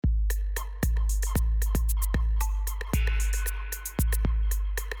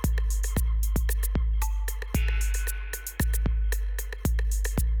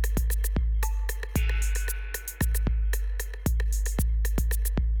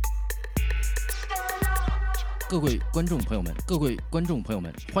各位观众朋友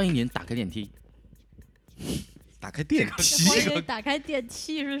们，欢迎您打开电梯。打开电梯？欢迎打开电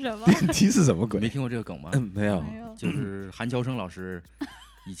梯是什么？电梯是什么鬼？没听过这个梗吗？没有，就是韩乔生老师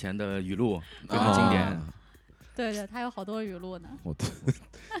以前的语录，非常经典。对对，他有好多语录呢。我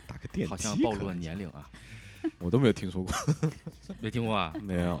打开电梯，好像暴露了年龄啊。我都没有听说过。没听过啊？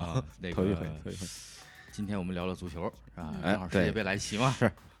没有啊。那个，头一回。今天我们聊了足球啊，正好世界杯来袭嘛。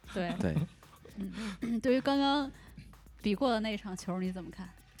是。对对。对于刚刚比过的那场球，你怎么看？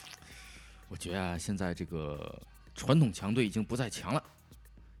我觉得啊，现在这个传统强队已经不再强了，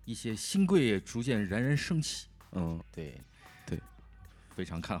一些新贵也逐渐冉冉升起。对，非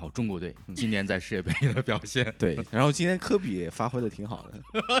常看好中国队今年在世界杯的表现。对，然后今天科比也发挥的挺好的。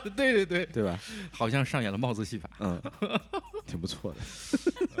对吧？好像上演了帽子戏法。挺不错的。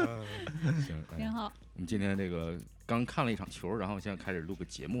行，挺好。我们今天这个刚看了一场球，然后现在开始录个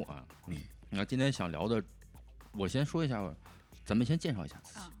节目啊。那今天想聊的，我先说一下，咱们先介绍一下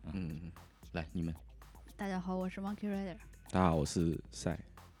自己。来，你们。大家好，我是 Monkey Rider。大家好，我是赛。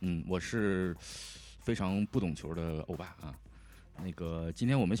我是非常不懂球的欧巴啊。那个，今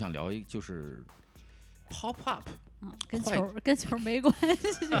天我们想聊一就是 pop up。跟球没关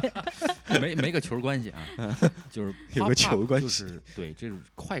系。没个球关系啊，就是有个球关系，就是对，这是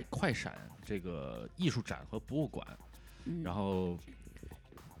快闪这个艺术展和博物馆，然后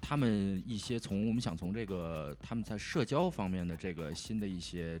他们一些我们想从这个他们在社交方面的这个新的一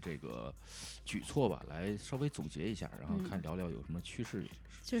些这个举措吧，来稍微总结一下，然后聊聊有什么趋势，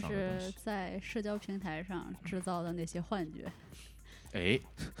就是在社交平台上制造的那些幻觉。哎，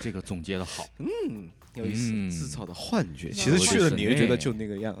这个总结的好。有意思，制造的幻觉。其实去了你会觉得就那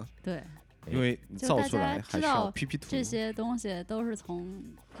个样。对，因为你造出来还需要 PP 图。这些东西都是从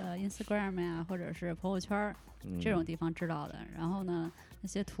Instagram 呀，或者是朋友圈这种地方知道的。然后呢，那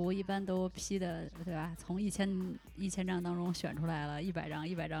些图一般都 P 的，对吧？从1000张当中选出来了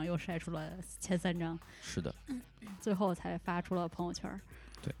100张又筛出了前3张。是的。最后才发出了朋友圈。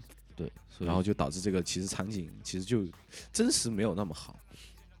对，然后就导致这个其实场景其实就真实没有那么好，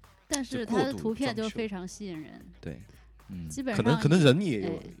但是它的图片就非常吸引人。对，基本上可能人也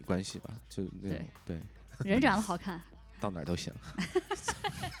有关系吧，就那种对，人长得好看，到哪儿都行。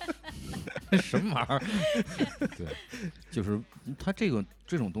什么玩意儿？对，就是它这种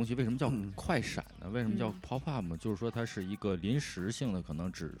东西为什么叫快闪呢？为什么叫 pop up 呢？就是说它是一个临时性的，可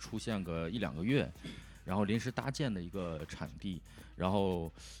能只出现个1-2个月，然后临时搭建的一个场地，然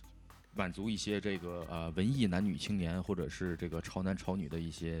后满足一些这个文艺男女青年或者是这个潮男潮女的一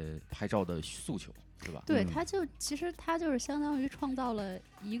些拍照的诉求，是吧？对，其实它就是相当于创造了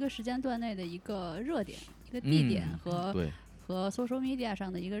一个时间段内的一个热点、一个地点和 social media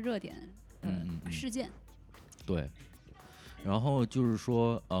上的一个热点事件。对，然后就是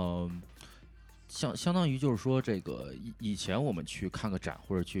说相当于就是说，这个以前我们去看个展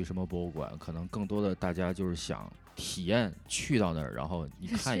或者去什么博物馆，可能更多的大家就是想体验去到那儿，然后你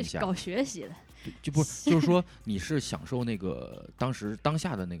看一下，搞学习的，就是说你是享受那个当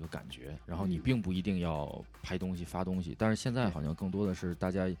下的那个感觉，然后你并不一定要拍东西发东西。但是现在好像更多的是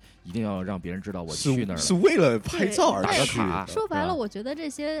大家一定要让别人知道我去那儿了，是为了拍照而打个卡。说白了，我觉得这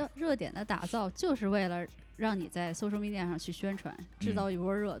些热点的打造就是为了让你在 social media 上去宣传，制造一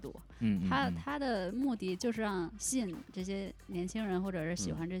波热度。它的目的就是让吸引这些年轻人或者是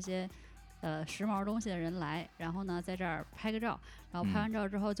喜欢这些时髦东西的人来，然后呢在这儿拍个照，然后拍完照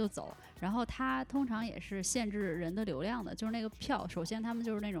之后就走。然后它通常也是限制人的流量的，就是那个票，首先他们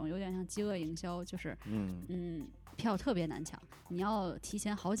就是那种有点像饥饿营销，就是票特别难抢，你要提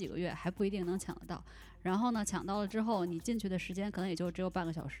前好几个月还不一定能抢得到。然后呢，抢到了之后，你进去的时间可能也就只有半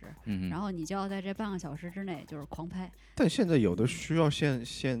个小时，然后你就要在这半个小时之内就是狂拍。但现在有的需要限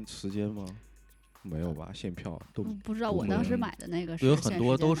时间吗？没有吧，限票都不知道。我当时买的那个是有很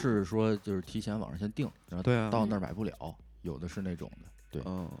多都是说就是提前网上先订，然后到那儿买不了，有的是那种的。对，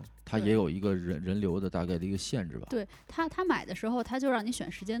它也有一个人流的大概的一个限制吧。对，他买的时候他就让你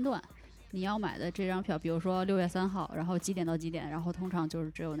选时间段。你要买的这张票，比如说6月3号，然后几点到几点，然后通常就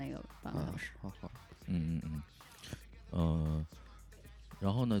是只有那个半个小时。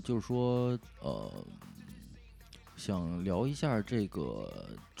然后呢，就是说想聊一下这个，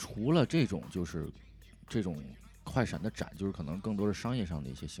除了这种就是这种快闪的展，就是可能更多是商业上的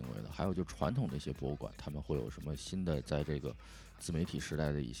一些行为的，还有就传统的一些博物馆，他们会有什么新的在这个自媒体时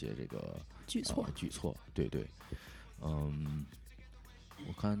代的一些这个举措？对，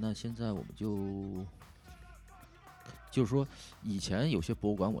我看那现在我们就是说，以前有些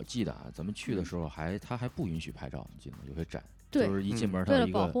博物馆我记得啊，咱们去的时候他还不允许拍照，你记得吗？有些展就是一进门它为了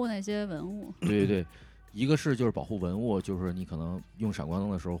保护那些文物。对，一个是就是保护文物，就是你可能用闪光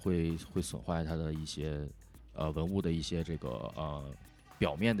灯的时候会损坏它的一些文物的一些这个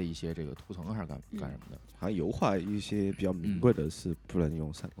表面的一些这个涂层还是干什么的，还油画一些比较名贵的是不能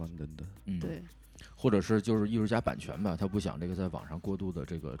用闪光灯的，对，或者是就是艺术家版权吧，他不想这个在网上过度的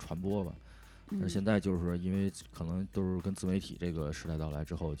这个传播吧。但是现在就是说，因为可能都是跟自媒体这个时代到来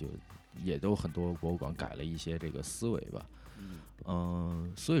之后，就也都很多博物馆改了一些这个思维吧。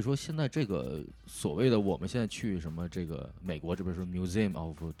所以说现在这个所谓的我们现在去什么这个美国这边说 museum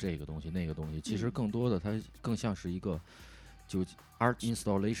of 这个东西那个东西，其实更多的它更像是一个就 art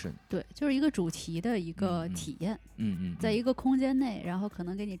installation， 对，就是一个主题的一个体验，在一个空间内，然后可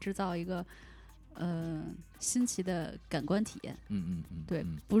能给你制造一个新奇的感官体验，对，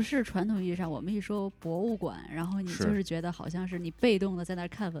不是传统意义上我们一说博物馆，然后你就是觉得好像是你被动的在那儿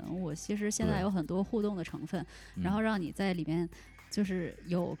看文物，其实现在有很多互动的成分，然后让你在里面就是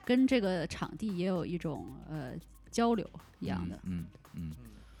有跟这个场地也有一种交流一样的，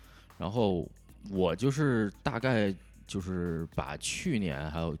然后我就是大概就是把去年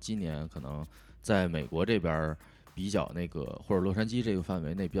还有今年可能在美国这边比较那个或者洛杉矶这个范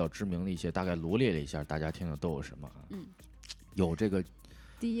围内比较知名的一些，大概罗列了一下，大家听听都有什么啊？有这个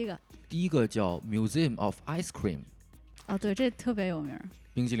第一个叫 Museum of Ice Cream， 对，这特别有名，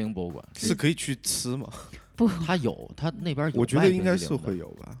冰淇淋博物馆是可以去吃吗？不，它那边有，我觉得应该是会有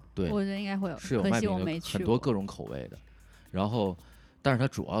吧。对，我觉得应该会有，是有卖冰淇淋，很多各种口味的，然后。但是它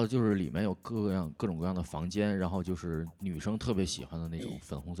主要的就是里面有各种各样的房间，然后就是女生特别喜欢的那种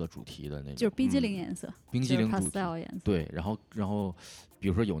粉红色主题的那种，就是冰激凌颜色，冰激凌主题颜色。对，然后比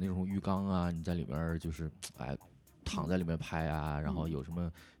如说有那种浴缸啊，你在里边就是躺在里面拍啊，然后有什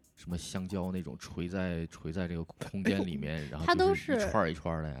么香蕉那种垂在这个空间里面，然后它都是一串一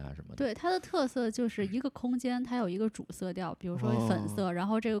串的呀什么的。对，它的特色就是一个空间，它有一个主色调，比如说粉色，然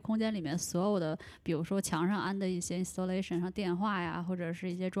后这个空间里面所有的，比如说墙上安的一些 installation 上电话呀，或者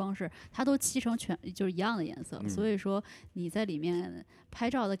是一些装饰，它都漆成就是一样的颜色，所以说你在里面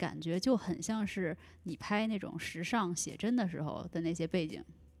拍照的感觉就很像是你拍那种时尚写真的时候的那些背景。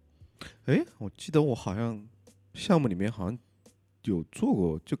我记得我好像项目里面好像有做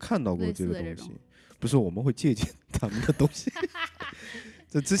过，就看到过这个东西，不是我们会借鉴他们的东西。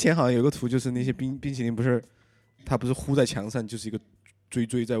这之前好像有个图，就是那些冰淇淋不是，它不是糊在墙上，就是一个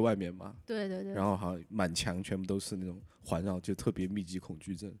锥在外面嘛。对。然后好像满墙全部都是那种环绕，就特别密集恐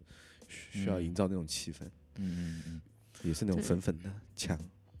惧症，需要营造那种气氛。也是那种粉粉的墙，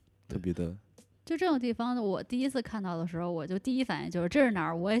特别的。就这种地方，我第一次看到的时候，我就第一反应就是这是哪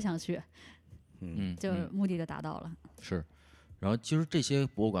儿，我也想去。就是目的就达到了。是。然后其实这些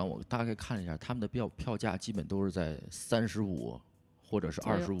博物馆我大概看了一下，他们的票价基本都是在35或者是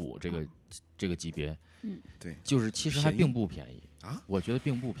25这个级别。对，就是其实还并不便宜啊，我觉得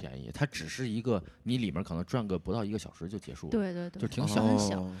并不便宜，它只是一个你里面可能转个不到1个小时就结束了。对，就挺小很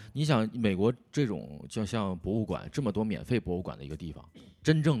小。你想美国这种就像博物馆这么多免费博物馆的一个地方，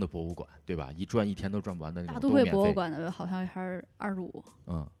真正的博物馆对吧？一转1天都转不完的那种，大都会博物馆的好像还是25。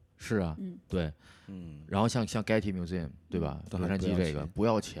是啊，对，然后像 Getty Museum 对吧？洛杉矶这个不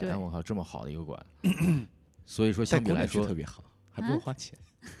要钱，我靠，这么好的一个馆，所以说相比来说特别好，还不用花钱，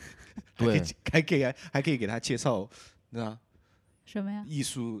对，还可以给他介绍那什么呀？艺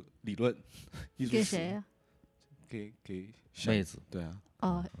术理论，给谁呀？给妹子，对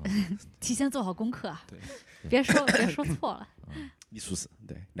啊，提前做好功课啊，对，别说错了，艺术史，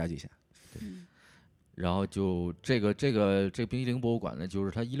对，了解一下，对。然后就这个冰淇淋博物馆呢，就是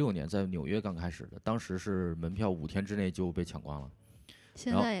它16年在纽约刚开始的，当时是门票5天之内就被抢光了，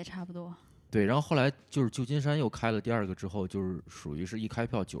现在也差不多。对，然后后来就是旧金山又开了第2个之后，就是属于是一开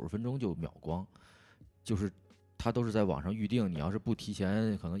票90分钟就秒光，就是它都是在网上预定，你要是不提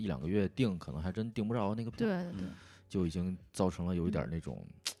前可能1-2个月订，可能还真订不着那个票。对，就已经造成了有一点那种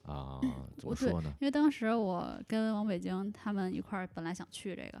怎么说呢？因为当时我跟王北京他们一块儿本来想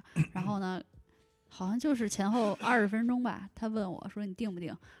去这个，然后呢。好像就是前后20分钟吧，他问我说你订不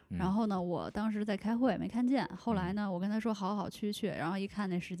订？然后呢，我当时在开会没看见。后来呢，我跟他说好去，然后一看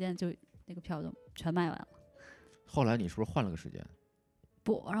那时间就那个票就全卖完了。后来你是不是换了个时间？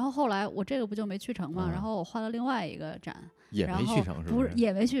不，然后后来我这个不就没去成嘛，然后我换了另外一个展，也没去成，不是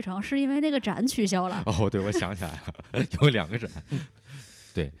也没去成，是因为那个展取消了。哦，对，我想起来了，有2个展，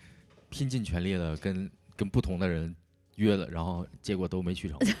对，拼尽全力的跟不同的人。约了，然后结果都没去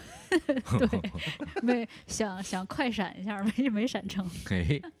成。对，没想快闪一下，没闪成。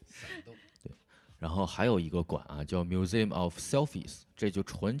对，然后还有一个馆啊，叫 Museum of Selfies， 这就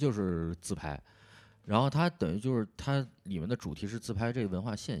是自拍。然后它等于就是它里面的主题是自拍这个文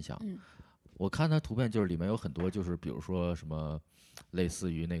化现象。我看它图片就是里面有很多就是比如说什么类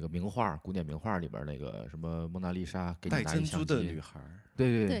似于那个名画，古典名画里边那个什么蒙娜丽莎给你拿一相机戴珍珠的女孩，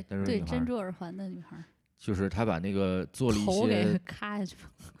对，珍珠耳环的女孩。就是他把那个做了一头给些咔下去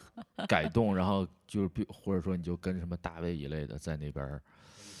改动，然后就是或者说你就跟什么大 V 一类的在那边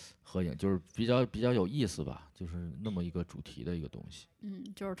合影，就是比较有意思吧，就是那么一个主题的一个东西。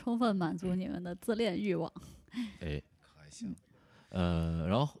就是充分满足你们的自恋欲望。哎，还行。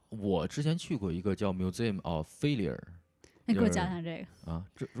然后我之前去过一个叫 Museum of Failure。你给我讲讲这个啊，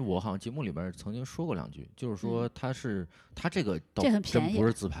这我好像节目里边曾经说过2句，就是说他这个倒这很便宜，真不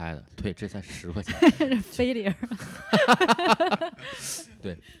是自拍的，对，这才10块钱。failure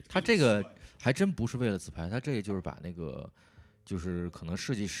对，他这个还真不是为了自拍，他这个就是把那个就是可能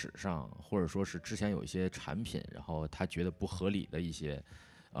设计史上或者说是之前有一些产品，然后他觉得不合理的一些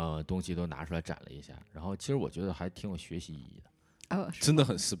东西都拿出来展了一下，然后其实我觉得还挺有学习意义的。真的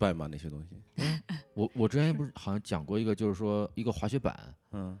很失败吗？那些东西？我之前不是好像讲过一个，就是说一个滑雪板，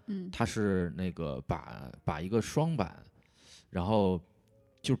它是那个把一个双板，然后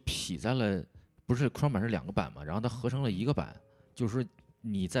就劈在了，不是双板是2个板嘛，然后它合成了一个板，就是说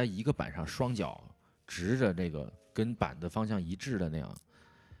你在一个板上双脚直着那个跟板的方向一致的那样。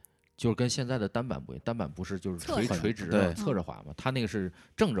就是跟现在的单板不一样，单板不是就是垂直的侧着滑嘛，它那个是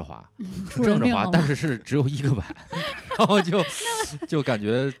正着滑，正着滑，但是只有1个板，然后就感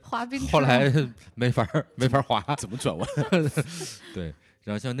觉后来没法滑，怎么转弯？对，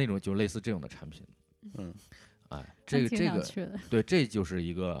然后像那种就类似这种的产品，这个对，这就是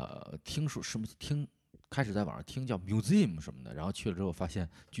一个开始在网上听叫 museum 什么的，然后去了之后发现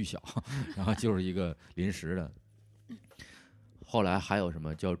巨小，然后就是一个临时的。后来还有什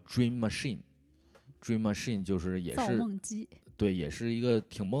么叫 Dream Machine 就是也是造梦机，对，也是一个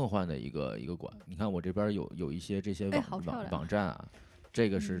挺梦幻的一个馆。你看我这边有一些这些网站啊，这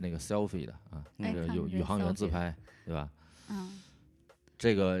个是那个 selfie 的啊，那个有宇航员自拍，对吧？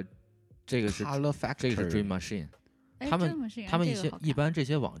这个是这个是 Dream Machine。他们一般这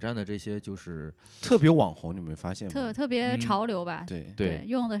些网站的这些就是特别网红，你有没有发现吗？特别潮流吧？对，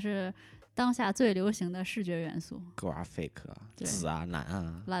用的是当下最流行的视觉元素 ，graphic 啊，紫啊、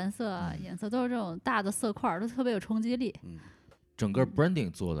蓝色啊，颜色都是这种大的色块，都特别有衝击力。整个 branding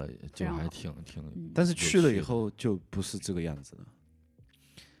做的就还挺，但是去了以后就不是这个样子了。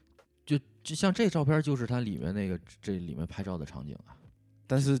就像这照片，就是它里面这里面拍照的场景啊。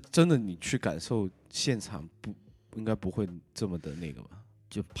但是真的你去感受现场，应该不会这么的那个吧？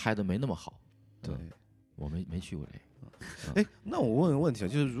就拍的没那么好。对，我没去过这个。那我问个问题啊，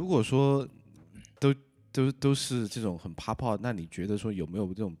就是如果说都是这种很趴炮，那你觉得说有没有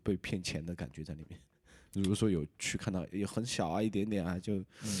这种被骗钱的感觉在里面？如果说有去看到也很小啊，一点点啊，就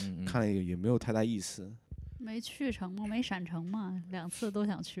看了也没有太大意思。没去成吗？没闪成吗？2次都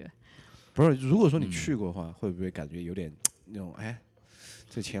想去。不是，如果说你去过的话，会不会感觉有点那种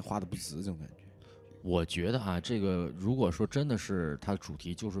这钱花的不值这种感觉？我觉得啊，这个如果说真的是它主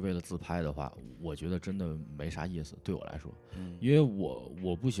题就是为了自拍的话，我觉得真的没啥意思，对我来说，因为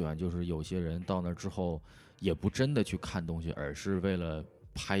我不喜欢就是有些人到那之后也不真的去看东西，而是为了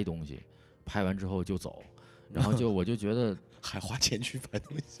拍东西，拍完之后就走，然后我就觉得还花钱去拍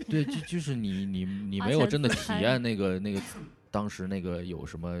东西，对，就是你没有真的体验那个当时那个有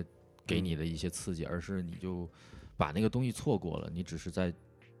什么给你的一些刺激，而是你就把那个东西错过了，你只是在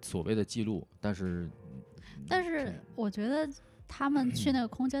所谓的记录，但是我觉得他们去那个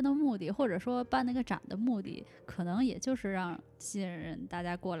空间的目的，或者说办那个展的目的，可能也就是让吸引人大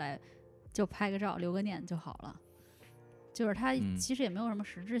家过来就拍个照留个念就好了。就是它其实也没有什么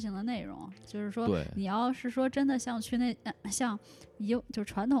实质性的内容，就是说你要是说真的像去像就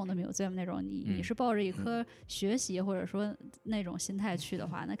传统的museum那种，你是抱着一颗学习或者说那种心态去的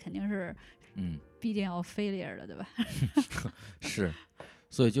话，那肯定是必定要 failure 的，对吧？是。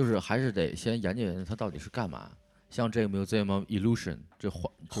所以就是还是得先研究它到底是干嘛。像这个 Museum of Illusion 这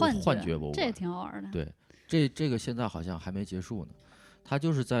幻觉博物馆，这也挺好玩的。对，这个现在好像还没结束呢。它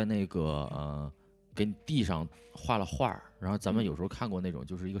就是在那个给你地上画了画，然后咱们有时候看过那种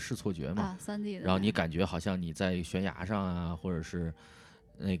就是一个视错觉嘛，3D 的，然后你感觉好像你在悬崖上啊，或者是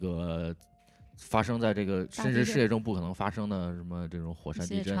那个发生在这个真实世界中不可能发生的什么这种火山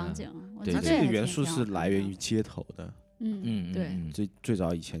地震场景。对，这个元素是来源于街头的。对，最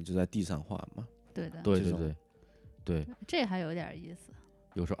早以前就在地上画嘛。对的，对，这还有点意思。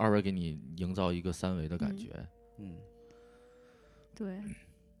有时候2维给你营造一个3维的感觉。对。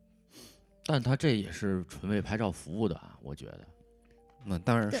但它这也是纯为拍照服务的啊，我觉得。那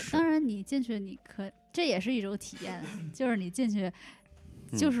当然是。当然你进去这也是一种体验，就是你进去。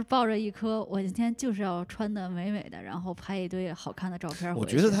就是抱着一颗我今天就是要穿的美美的，然后拍一堆好看的照片。我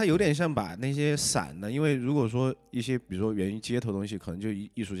觉得他有点像把那些散的，因为如果说一些比如说源于街头的东西，可能就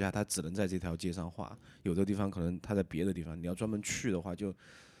艺术家他只能在这条街上画，有的地方可能他在别的地方，你要专门去的话就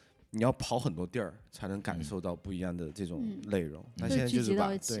你要跑很多地儿才能感受到不一样的这种内容。那现在就是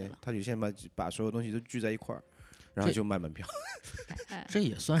他有些把所有东西都聚在一块儿，然后就卖门票。这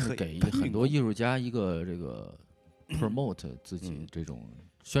也算是给很多艺术家一个这个 promote 自己这种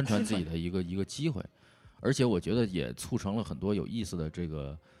宣传自己的一个机会，而且我觉得也促成了很多有意思的这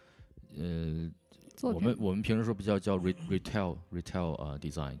个我们平时说不叫 retail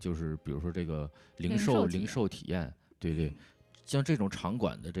design， 就是比如说这个零售体验，对对，像这种场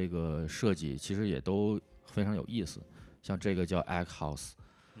馆的这个设计其实也都非常有意思，像这个叫 egg house，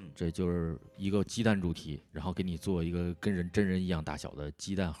这就是一个鸡蛋主题，然后给你做一个跟真人一样大小的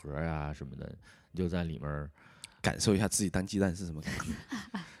鸡蛋盒啊什么的，你就在里面感受一下自己当鸡蛋是什么感觉，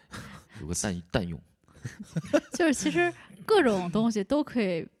有个蛋用。就是其实各种东西都可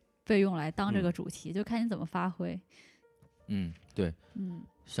以被用来当这个主题，就看你怎么发挥。对，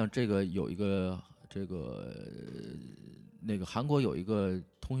像这个有一个那个韩国有一个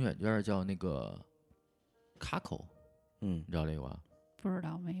通讯软件叫那个 Kakao， 你知道这个吧？不知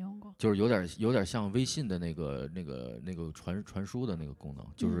道，没用过。就是有点像微信的那个传输的那个功能，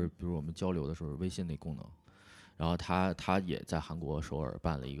就是比如我们交流的时候微信那功能。然后他也在韩国首尔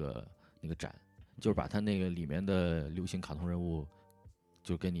办了一个那个展，就是把他那个里面的流行卡通人物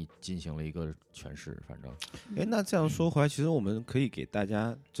就给你进行了一个诠释。反正那这样说回来，其实我们可以给大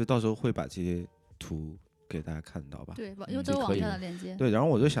家，就到时候会把这些图给大家看到吧。对，有都有网站的链接。对，然后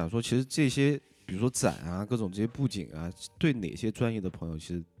我就想说，其实这些比如说展啊，各种这些布景啊，对哪些专业的朋友其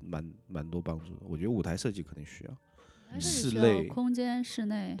实蛮多帮助的。我觉得舞台设计肯定需要，室内空间室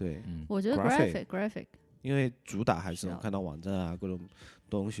内。对，我觉得 graphic， 因为主打还是能看到网站啊各种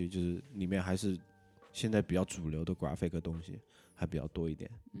东西，就是里面还是现在比较主流的 graphic 的东西还比较多一点。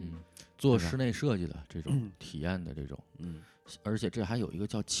做室内设计的这种体验的这种，而且这还有一个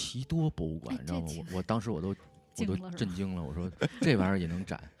叫奇多博物馆，你知道吗？我当时我都震惊了，我说这玩意儿也能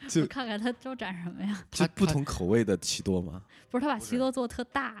展？就看看他都展什么呀？它不同口味的奇多吗？不是，他把奇多做特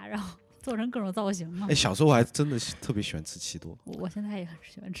大，然后做成各种造型嘛。小时候我还真的特别喜欢吃奇多，我现在也很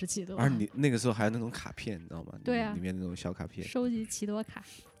喜欢吃奇多。而你那个时候还有那种卡片，你知道吗？对啊，里面那种小卡片，收集奇多卡。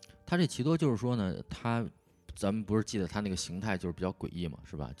它这奇多就是说呢，咱们不是记得它那个形态就是比较诡异嘛，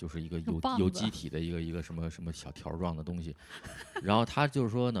是吧？就是一个有机体的一个什么小条状的东西。然后他就是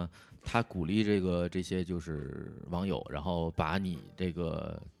说呢，他鼓励这些就是网友，然后把你这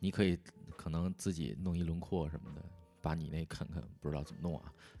个你可能自己弄一轮廓什么的，把你那看看不知道怎么弄啊，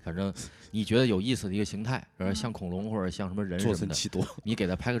反正你觉得有意思的一个形态，像恐龙或者像什么人什么的，做成奇多，你给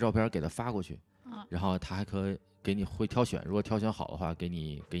他拍个照片给他发过去，然后他还可以给你会挑选，如果挑选好的话，给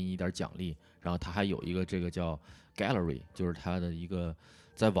你一点奖励。然后他还有一个这个叫 gallery， 就是他的一个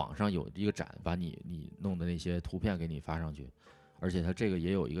在网上有一个展，把你弄的那些图片给你发上去，而且他这个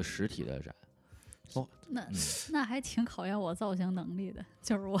也有一个实体的展。那还挺考验我造型能力的，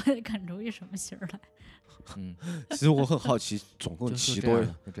就是我得赶出一什么型来。其实我很好奇，总共奇多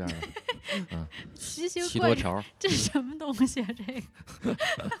就这样的，奇多条，这是什么东西啊？这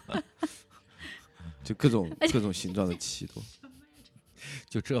个就各种形状的奇多。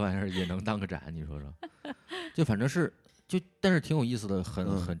就这玩意儿也能当个展，你说说？就反正是但是挺有意思的，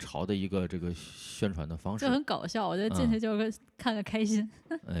很潮的一个这个宣传的方式，就很搞笑。我觉得进去就是看个开心。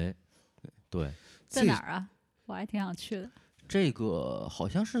对，在哪儿啊？我还挺想去的。这个好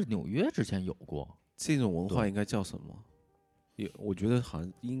像是纽约之前有过。这种文化应该叫什么？我觉得好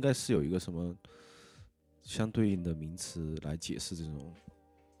像应该是有一个什么相对应的名词来解释这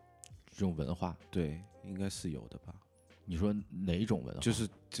种文化。对，应该是有的吧。你说哪一种文化？就是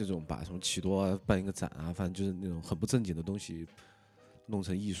这种把什么奇多啊办一个展啊，反正就是那种很不正经的东西弄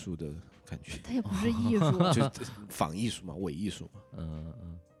成艺术的感觉。它也不是艺术，就仿艺术嘛，伪艺术嘛。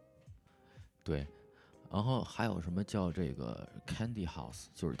对。然后还有什么叫这个 Candy House，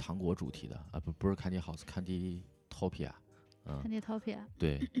 就是糖果主题的啊？不是 Candy House，Candy Topia。Candy Topia。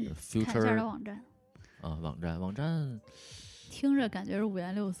对，Future 看一下的网站。网站。听着感觉是五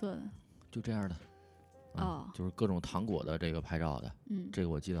颜六色的。就这样的。就是各种糖果的这个拍照的，这个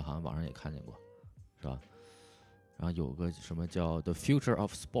我记得好像网上也看见过，是吧？然后有个什么叫 The Future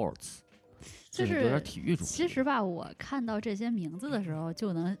of Sports， 就是有点体育主题。其实吧，我看到这些名字的时候，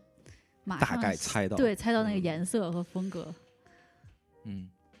就能马上大概猜到，对，猜到那个颜色和风格。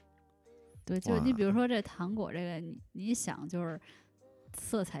对，就你比如说这糖果这个，你想就是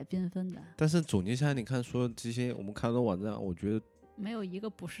色彩缤纷的。但是总结下来，你看说这些我们看到的网站，我觉得。没有一个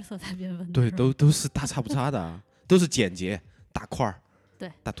不是色彩缤纷的。对，都是大差不差的，都是简洁大块儿，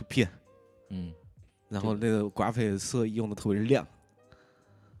对，大图片，然后那个graphic色用的特别亮，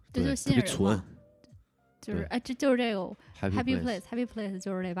这就吸引人嘛。就是这就是这个 Happy Place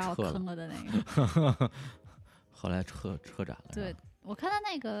就是这把我坑了的那个。后来撤展了。对，我看它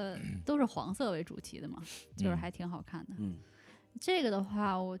那个都是黄色为主题的嘛，就是还挺好看的。这个的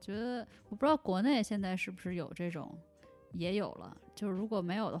话，我觉得我不知道国内现在是不是有这种，也有了。就是如果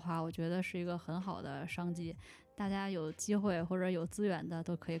没有的话，我觉得是一个很好的商机，大家有机会或者有资源的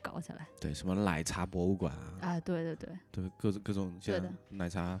都可以搞起来。对，什么奶茶博物馆啊，对，各种像奶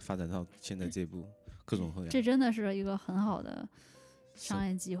茶发展到现在这步，各种各样。这真的是一个很好的商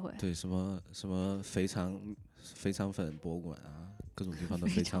业机会。对，什么肥肠粉博物馆啊，各种地方的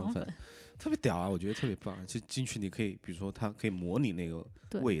肥肠粉，特别屌啊！我觉得特别棒。就进去你可以，比如说它可以模拟那个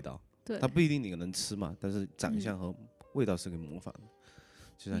味道，它不一定你能吃嘛，但是长相和味道是可以模仿的。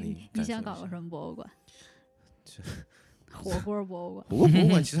就让你想搞个什么博物馆？火锅博物馆。火锅博物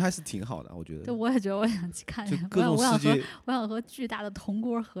馆其实还是挺好的，我觉得。对，我也觉得我想去看一下。各种世界，我想和巨大的铜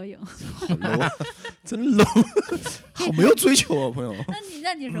锅合影。好 low， 真 low， 好没有追求啊，朋友。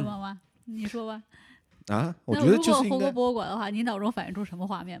那你什么吗？你说吧。啊，我觉得就是如果火锅博物馆的话，你脑中反映出什么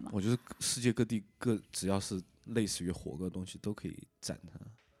画面吗？我觉得世界各地只要是类似于火锅的东西都可以展它。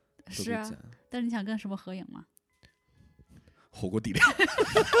是啊，但是你想跟什么合影吗？火锅底料，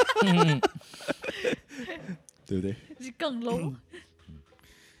对不对？更 low。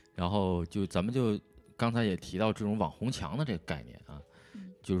然后咱们就刚才也提到这种网红墙的这个概念啊，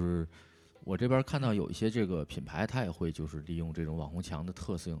就是我这边看到有一些这个品牌，它也会就是利用这种网红墙的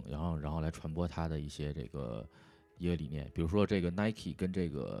特性，然后来传播它的一些一个理念。比如说这个 Nike 跟这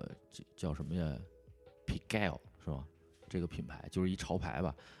个叫什么呀 Pigalle 是吧？这个品牌就是一潮牌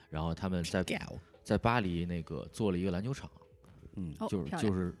吧，然后他们在巴黎那个做了一个篮球场。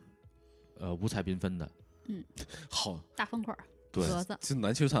就是五彩缤纷的，好大方块，对，这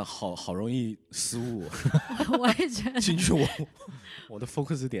篮球场好容易失误，我也觉得进去我的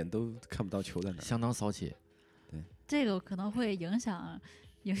focus 点都看不到球在哪，相当骚气。对，这个可能会影响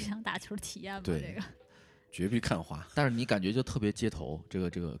打球体验吧，这个绝壁看花，但是你感觉就特别街头这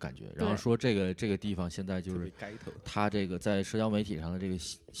个感觉，然后说这个地方现在就是它这个在社交媒体上的这个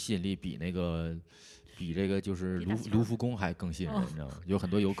吸引力比这个就是卢浮宫还更吸引人，你知道吗？有很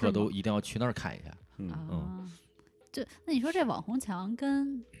多游客都一定要去那儿看一下。那你说这网红墙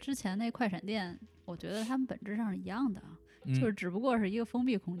跟之前那快闪店，我觉得他们本质上是一样的，就是只不过是一个封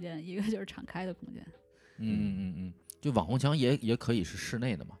闭空间，一个就是敞开的空间。就网红墙也可以是室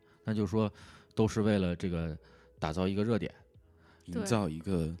内的嘛，那就是说都是为了这个打造一个热点，营造一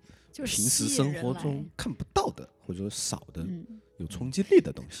个平时生活中看不到的或者说少的有冲击力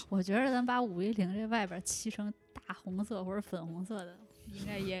的东西。我觉得咱把510这外边漆成大红色或者粉红色的，应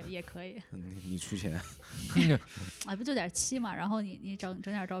该也可以。你出钱不就点漆嘛，然后你整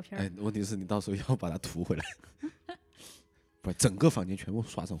点照片。问题是你到时候要把它涂回来，不，整个房间全部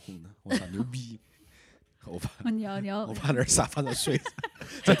刷成红的，我操，牛逼！我怕我怕那沙发上睡着，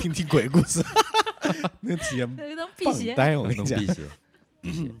再听听鬼故事，那体验棒呆，我跟你讲。辟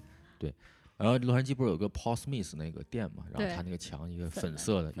邪，对。然后洛杉矶不是有个 Paul Smith 那个店嘛，然后他那个墙一个粉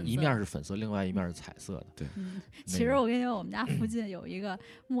色的，一面是粉色，另外一面是彩色的。对，其实我跟你说，我们家附近有一个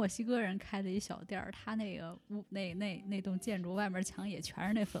墨西哥人开的一小店儿，他那个那栋建筑外面墙也全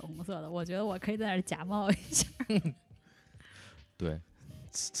是那粉红色的，我觉得我可以在那儿假冒一下。对，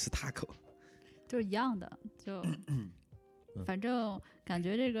吃taco就是一样的，就反正感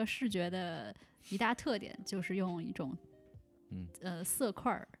觉这个视觉的一大特点就是用一种色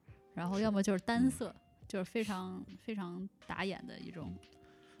块儿。然后要么就是单色，就是非常非常打眼的一种。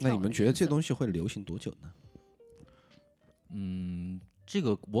那你们觉得这东西会流行多久呢？这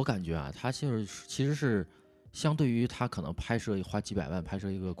个我感觉啊，它其实是相对于它可能花几百万拍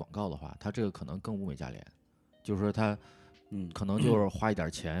摄一个广告的话，它这个可能更物美价廉。就是说它可能就是花一点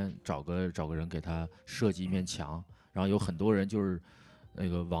钱找个人给他设计一面墙，然后有很多人就是那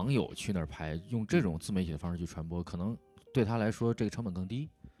个网友去那儿拍，用这种自媒体的方式去传播，可能对他来说这个成本更低。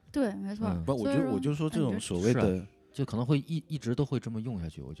对，没错。不，我就说这种所谓的，就可能会一直都会这么用下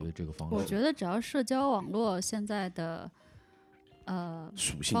去。我觉得这个方式，我觉得只要社交网络现在的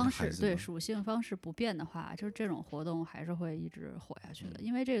方式属性方式不变的话，就是这种活动还是会一直火下去的。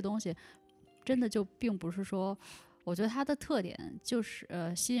因为这个东西真的就并不是说，我觉得它的特点就是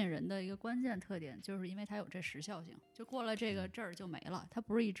吸引人的一个关键特点，就是因为它有这时效性，就过了这个阵儿就没了，它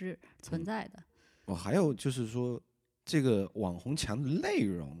不是一直存在的。还有就是说。这个网红墙的内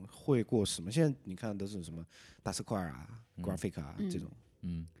容会过什么？现在你看都是什么大色块啊、graphic 啊这种，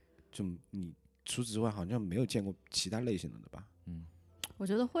就你除此之外好像没有见过其他类型的吧？我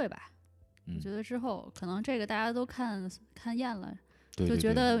觉得会吧。我觉得之后可能这个大家都看厌了，就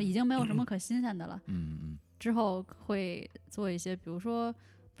觉得已经没有什么可新鲜的了。之后会做一些，比如说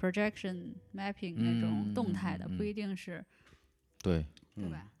projection mapping 那种动态的，不一定是对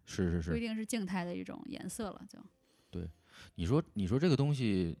吧？是不一定是静态的一种颜色了，就。对，你说这个东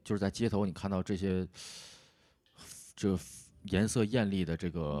西就是在街头你看到这些这颜色艳丽的这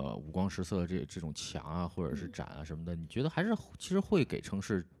个五光十色的这种墙啊，或者是展啊什么的，你觉得还是其实会给城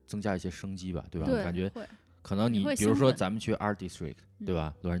市增加一些生机吧，对吧？对，感觉会可能你比如说咱们去 Art District， 对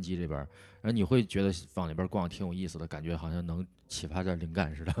吧？洛杉矶这边，然后你会觉得往里边逛挺有意思的，感觉好像能启发点灵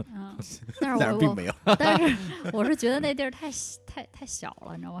感似的。但是并没有。但是我是觉得那地儿太小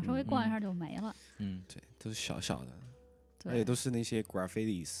了，你知道吗？稍微逛一下就没了。对，都是小小的，对，而且都是那些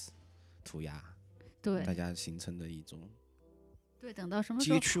graffitis 涂鸦，对，大家形成的一种。对，等到什么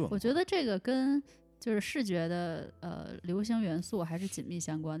时候？我觉得这个跟就是视觉的流行元素还是紧密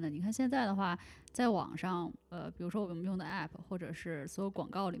相关的。你看现在的话，在网上比如说我们用的 app 或者是所有广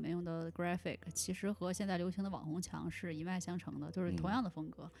告里面用的 graphic， 其实和现在流行的网红墙是一脉相承的，就是同样的风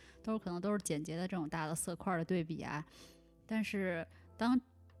格，可能都是简洁的这种大的色块的对比啊。但是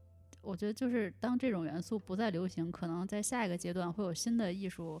我觉得就是当这种元素不再流行，可能在下一个阶段会有新的艺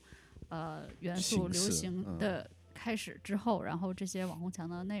术元素流行的开始之后，然后这些网红墙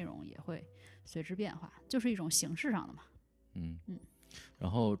的内容也会随之变化，就是一种形式上的嘛。然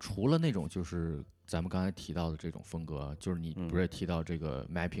后除了那种就是咱们刚才提到的这种风格，就是你不是也提到这个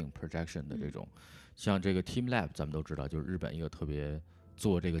mapping projection 的这种，像这个 Team Lab 咱们都知道，就是日本一个特别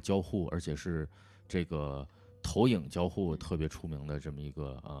做这个交互，而且是这个投影交互特别出名的这么一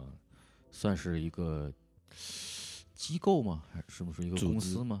个算是一个机构吗？还是不是一个公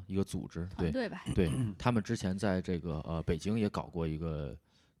司吗？一个组织，对吧？对，他们之前在这个北京也搞过一个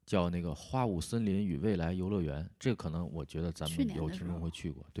叫那个花舞森林与未来游乐园，这个可能我觉得咱们有听众会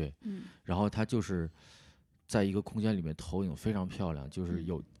去过，对，然后它就是在一个空间里面投影非常漂亮，就是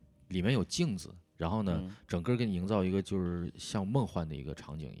里面有镜子，然后呢，整个给你营造一个就是像梦幻的一个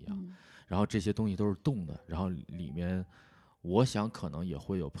场景一样，然后这些东西都是动的，然后里面我想可能也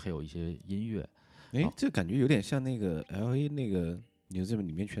会配有一些音乐。这感觉有点像那个 LA 那个，你这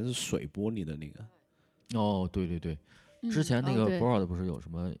里面全是水玻璃的那个。哦，对对对，之前那个 Broad 不是有什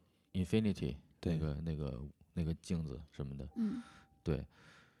么 Infinity 那个镜子什么的，对，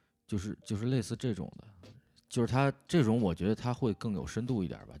就是类似这种的，就是它这种我觉得它会更有深度一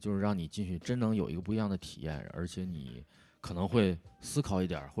点吧，就是让你进去真能有一个不一样的体验，而且你可能会思考一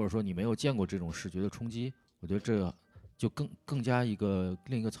点，或者说你没有见过这种视觉的冲击，我觉得这个就更加另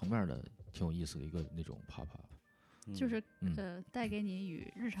一个层面的。挺有意思的一个那种pop up，就是带给你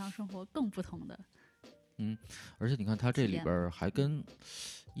与日常生活更不同的。而且你看它这里边还跟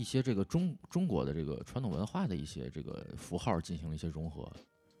一些这个中国的这个传统文化的一些这个符号进行了一些融合，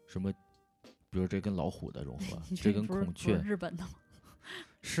什么，比如这跟老虎的融合，这跟孔雀，日本的吗？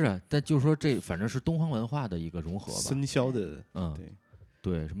是啊，但就是说这反正是东方文化的一个融合吧，生肖的，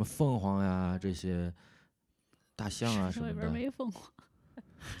对，什么凤凰呀这些，大象啊什么的，没凤凰。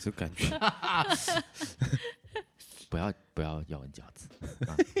就感觉不要咬文嚼字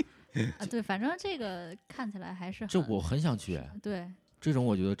对，反正这个看起来还是这我很想去。对，这种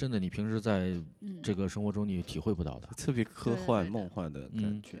我觉得真的你平时在这个生活中你体会不到的，特别科幻梦幻的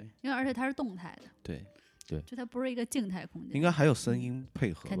感觉。因为而且它是动态的，对，就它不是一个静态空间。应该还有声音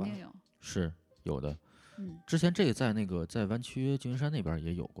配合吧？肯定有，是有的。之前这个在湾区旧金山那边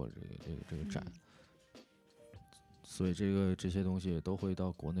也有过这个展。所以这些东西都会到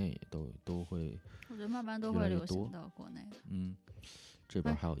国内，都会，我觉得慢慢都会流行到国内。这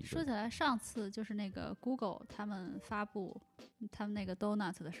边还有一个。说起来，上次就是那个 Google 他们发布他们那个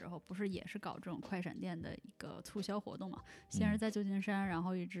Donut 的时候，不是也是搞这种快闪店的一个促销活动嘛？先是在旧金山，然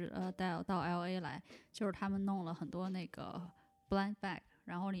后一直到 LA 来，就是他们弄了很多那个 blind bag，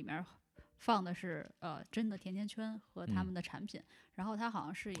 然后里面放的是真的甜甜圈和他们的产品，然后它好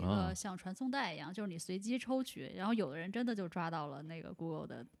像是一个像传送带一样，就是你随机抽取，然后有的人真的就抓到了那个 Google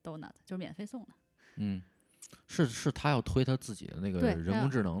的 Donut， 就是免费送的。是他要推他自己的那个人工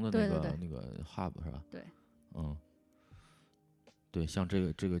智能的那个 Hub 是吧？对，对，像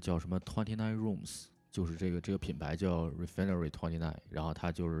这个叫什么 29 Rooms， 就是这个品牌叫 Refinery 29， 然后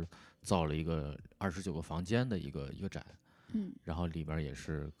他就是造了一个29个房间的一个展。然后里面也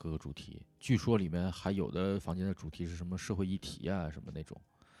是各个主题，据说里面还有的房间的主题是什么社会议题啊什么那种，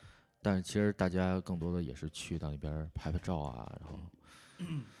但是其实大家更多的也是去到那边拍照啊，然后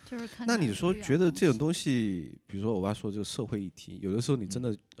就是看。那你说觉得这种东西，比如说我爸说这个社会议题，有的时候你真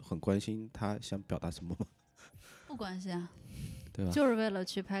的很关心他想表达什么吗？不关心啊。对吧？就是为了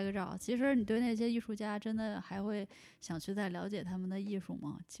去拍个照。其实你对那些艺术家真的还会想去再了解他们的艺术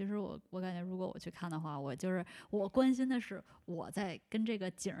吗？其实我感觉，如果我去看的话，我关心的是我在跟这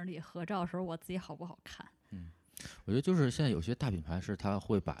个景里合照的时候，我自己好不好看。我觉得就是现在有些大品牌是他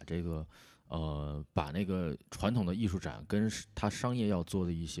会把这个把那个传统的艺术展跟它商业要做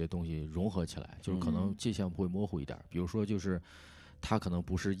的一些东西融合起来，就是可能界限会模糊一点。比如说，就是它可能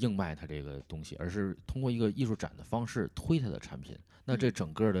不是硬卖它这个东西，而是通过一个艺术展的方式推它的产品。那这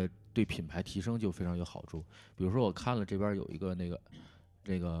整个的对品牌提升就非常有好处。比如说，我看了这边有一个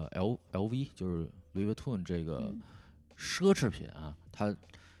这个 LV， 就是 Louis Vuitton 这个奢侈品啊，它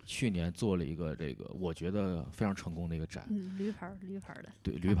去年做了一个这个我觉得非常成功的一个展，驴牌的，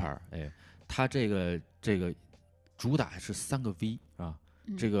对，驴牌，哎，它这个主打是3个 V 啊，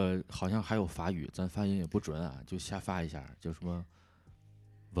这个好像还有法语，咱发音也不准啊，就瞎发一下，叫什么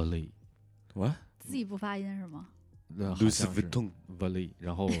Volley， what 自己不发音是吗？Louis Vuitton Volley，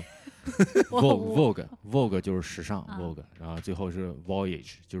 然后 Vogue 就是时尚 Vogue， 然后最后是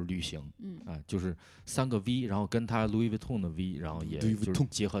Voyage 就是旅行，就是3个 V， 然后跟它 Louis Vuitton 的 V， 然后也就是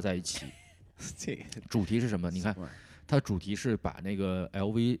结合在一起。主题是什么？你看，它主题是把那个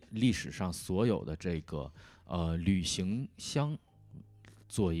LV 历史上所有的这个旅行箱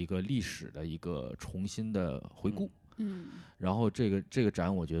做一个历史的一个重新的回顾。然后这个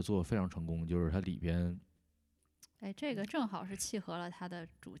展我觉得做得非常成功，就是它里边。哎，这个正好是契合了它的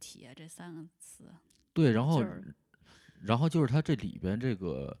主题啊，这3个词。对，然后就是它这里边这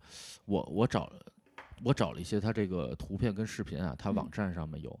个，我找了一些它这个图片跟视频啊，它网站上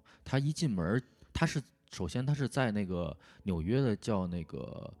面有。它一进门，首先它是在那个纽约的叫那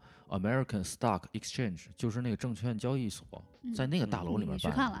个 American Stock Exchange， 就是那个证券交易所，在那个大楼里面办的。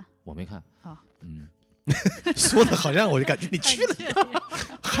你去看了？我没看。说的好像我就感觉你去了，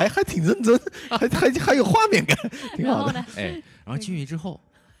还挺认真，还有画面感，挺好的。哎，然后进去之后，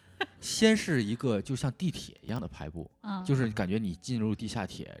先是一个就像地铁一样的排布，就是感觉你进入地下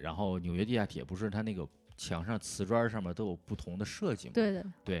铁，然后纽约地下铁不是它那个墙上瓷砖上面都有不同的设计吗？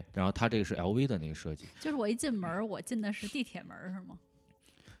对，然后它这个是 LV 的那个设计。就是我一进门，我进的是地铁门是吗？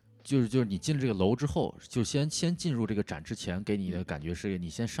就是你进了这个楼之后，就先进入这个展之前，给你的感觉是你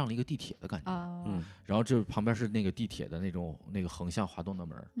先上了一个地铁的感觉，然后就是旁边是那个地铁的那个横向滑动的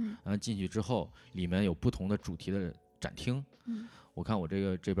门，然后进去之后，里面有不同的主题的展厅，我看我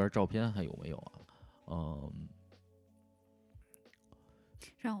这边照片还有没有啊？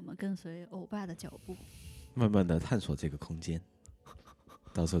让我们跟随欧巴的脚步，慢慢的探索这个空间，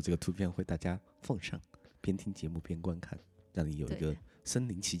到时候这个图片会大家奉上，边听节目边观看，让你有一个身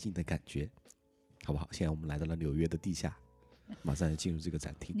临其境的感觉，好不好？现在我们来到了纽约的地下，马上要进入这个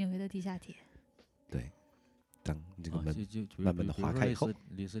展厅。纽约的地下铁。对，当这个门就慢慢的划开以后，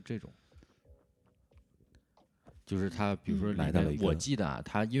类似这种，就是它，比如说来到了一个，我记得啊，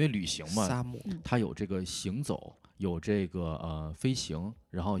它因为旅行嘛，沙漠，它有这个行走，有这个飞行，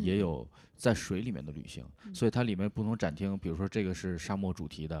然后也有在水里面的旅行，所以它里面不同展厅，比如说这个是沙漠主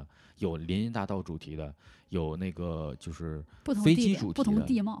题的，有林荫大道主题的，有那个就是飞机主题的，不同的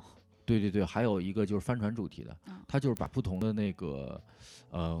地貌。对，还有一个就是帆船主题的，它就是把不同的那个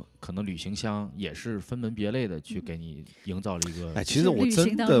可能旅行箱也是分门别类的去给你营造了一个。哎，其实我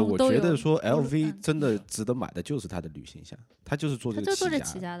真的我觉得说 LV 真的值得买的就是它的旅行箱，它就是做这个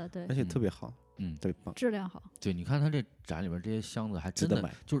起家的，对，而且特别好，特别棒，质量好。对，你看它这展里边这些箱子还真的值得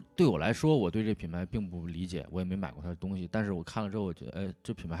买。就是对我来说，我对这品牌并不理解，我也没买过它的东西，但是我看了之后，我觉得哎，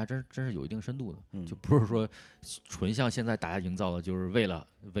这品牌还真是有一定深度的，就不是说纯像现在大家营造的，就是为了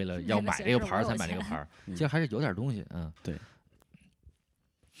要买这个牌才买这个牌，其实还是有点东西，对。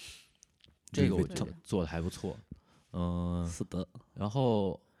这个我觉得做的还不错，是的。然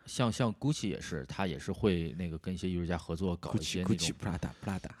后像 Gucci 也是，他也是会那个跟一些艺术家合作搞一些那种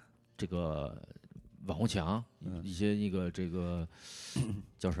Prada 这个网红墙，一些那个这个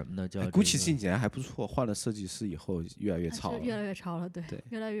叫什么呢？叫 Gucci 近几年还不错，换了设计师以后越来越潮了，越来越潮了，对，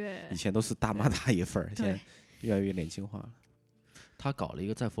越来越。以前都是大妈大爷粉儿，现在越来越年轻化了。他搞了一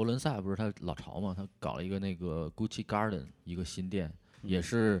个在佛罗伦萨，不是他老潮嘛？他搞了一个那个 Gucci Garden 一个新店，也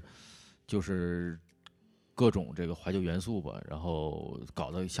是。就是各种这个怀旧元素吧，然后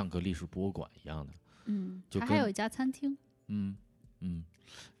搞得像个历史博物馆一样的。就还有一家餐厅。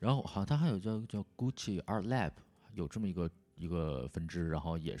然后好像它还有叫 Gucci Art Lab， 有这么一个分支，然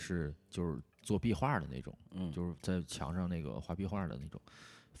后也是就是做壁画的那种，就是在墙上那个画壁画的那种。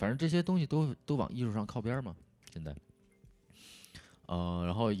反正这些东西都往艺术上靠边嘛，现在。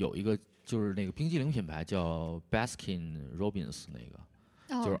然后有一个就是那个冰激凌品牌叫 Baskin Robbins 那个。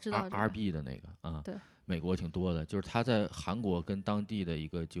就是 RB 的那个对，美国挺多的，就是他在韩国跟当地的一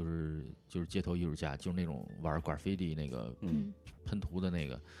个就是街头艺术家，就是那种玩管飞地那个喷涂的那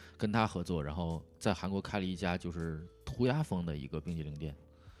个，跟他合作，然后在韩国开了一家就是涂鸦风的一个冰淇淋店，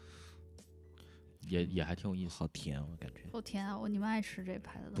也还挺有意思。好甜，我感觉。好甜啊！你们爱吃这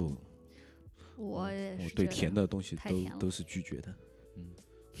牌子的？不，我也是。我对甜的东西都是拒绝的。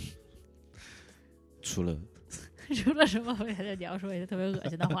除了除了什么？我还在描述一些特别恶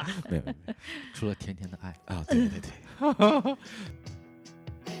心的话。没有，除了甜甜的爱啊，对对对。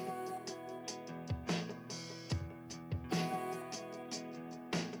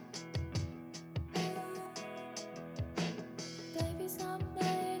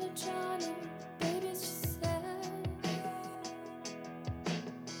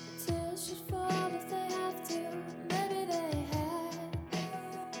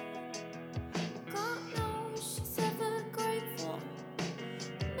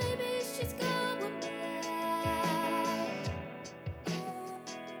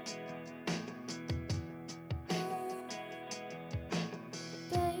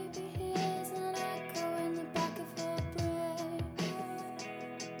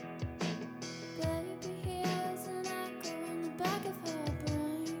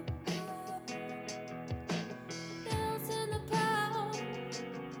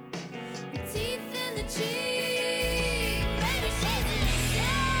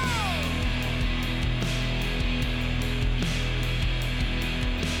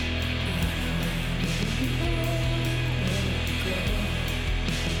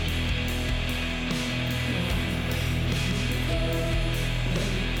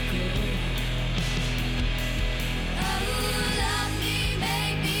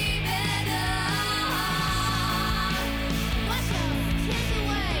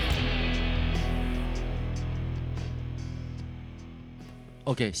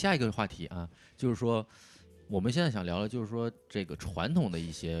OK， 下一个话题啊，就是说我们现在想聊的，就是说这个传统的一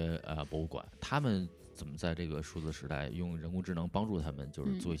些博物馆，他们怎么在这个数字时代用人工智能帮助他们，就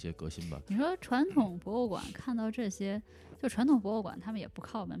是做一些革新吧。你说传统博物馆看到这些，就传统博物馆他们也不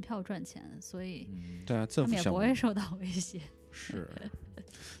靠门票赚钱，所以对啊，政府也不会受到威胁。是。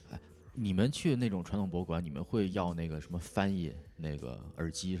你们去那种传统博物馆，你们会要那个什么翻译那个耳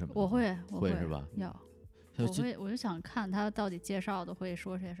机什么的？我会是吧？要。我就想看他到底介绍的会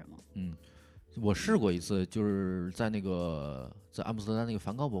说些什么。我试过一次，就是在阿姆斯特丹那个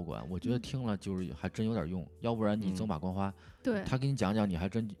梵高博物馆，我觉得听了就是还真有点用，要不然你走马观花，对，他给你讲讲，你还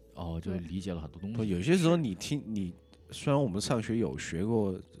真就理解了很多东西。有些时候你虽然我们上学有学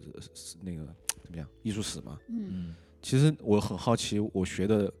过那个怎么样艺术史嘛，其实我很好奇，我学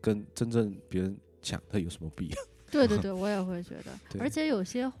的跟真正别人讲的有什么不一样？对对对，我也会觉得。而且有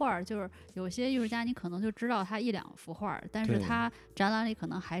些画就是有些艺术家，你可能就知道他1-2幅画，但是他展览里可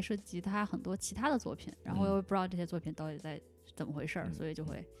能还涉及他很多其他的作品，然后我又不知道这些作品到底在怎么回事，所以就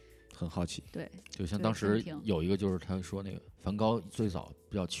会很好奇。对，就像当时有一个就是他说那个梵高最早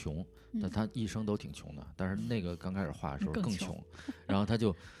比较穷，但他一生都挺穷的，但是那个刚开始画的时候更穷，然后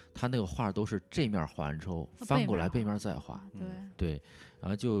他那个画都是这面画完之后翻过来背面再画，对，然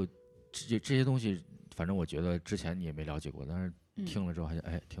后就这些东西。反正我觉得之前你也没了解过，但是听了之后还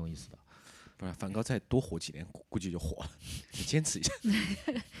挺有意思的。不然梵高再多活几年，估计就火了。你坚持一下，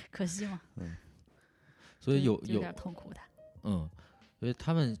可惜嘛。所以有点痛苦的。所以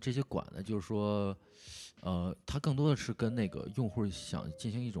他们这些馆呢，就是说，它更多的是跟那个用户想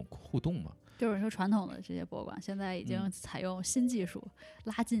进行一种互动嘛。就是说，传统的这些博物馆现在已经采用新技术，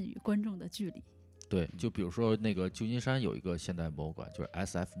拉近与观众的距离。对，就比如说那个旧金山有一个现代博物馆，就是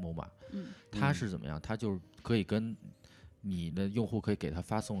SF MoMA，它是怎么样？它就是可以跟你的用户可以给他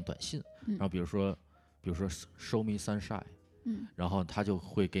发送短信，然后比如说 Show me sunshine，然后他就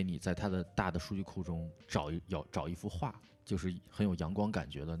会给你在他的大的数据库中找一幅画，就是很有阳光感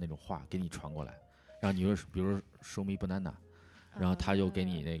觉的那种画，给你传过来，然后你就比如说 Show me banana，然后他又给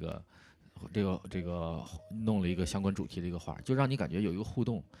你那个这个弄了一个相关主题的一个画，就让你感觉有一个互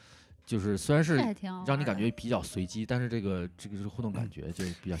动。就是虽然是让你感觉比较随机，但是这个互动感觉就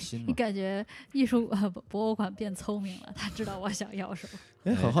比较新嘛。你感觉艺术博物馆变聪明了，他知道我想要什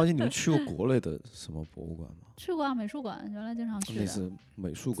么。很好奇，你们去过国内的什么博物馆吗？去过美术馆，原来经常去的。那是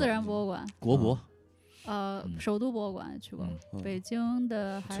美术馆、自然博物馆、国博。首都博物馆去过，北京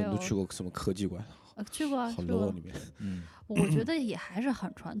的还有。成都去过什么科技馆？去过，好 low 里面。我觉得也还是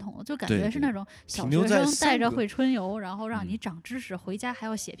很传统的，就感觉是那种小学生带着会春游，然后让你长知识，回家还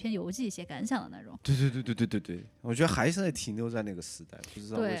要写篇游记、写感想的那种。对，我觉得还是在停留在那个时代，不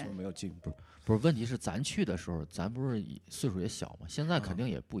知道为什么没有进步。不是，问题是咱去的时候，咱不是岁数也小嘛，现在肯定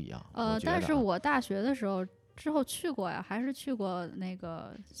也不一样。但是我大学的时候之后去过呀，还是去过那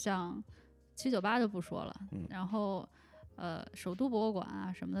个像798就不说了，然后首都博物馆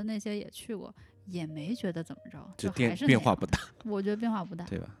啊什么的那些也去过。也没觉得怎么着，就还是变化不大。我觉得变化不大，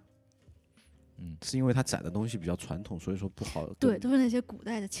对吧？是因为它展的东西比较传统，所以说不好。对，都是那些古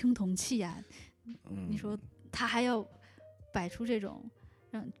代的青铜器啊。你说他还要摆出这种，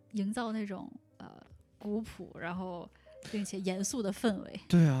营造那种古朴，然后并且严肃的氛围。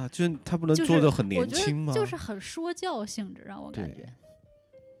对啊，就是他不能做的很年轻吗？就是很说教性质，让我感觉。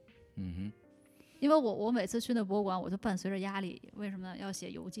嗯哼。因为我每次去那博物馆，我就伴随着压力。为什么呢？要写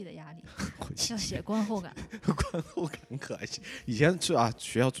游记的压力，要写观后感。观后感可爱些。以前去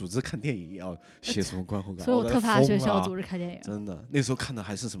学校组织看电影要写什么观后感，所以我特怕学校组织看电影。真的，那时候看的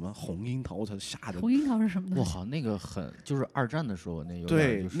还是什么红樱桃，我操，吓的。红樱桃是什么东西？哇，那个就是2战的时候那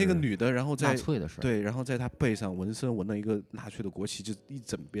对那个女的，然后在纳粹的时候，对，然后在她背上纹了一个纳粹的国旗，就一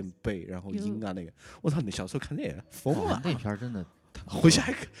整遍背，然后樱啊那个，我操，你小时候看那个疯了，那片真的。回去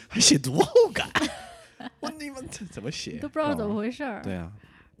还写读后感，你们怎么写都不知道怎么回事。对啊。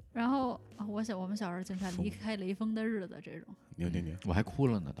然后我们小时候经常离开雷锋的日子这种。牛，我还哭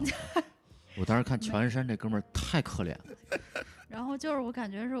了呢，当时。我当时看全山这哥们儿太可怜了。然后就是我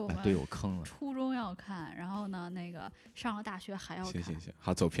感觉是我们对我坑了。初中要看，然后呢那个上了大学还要看。行，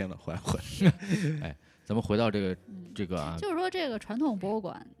好，走偏了，回来。哎，咱们回到这个啊，就是说这个传统博物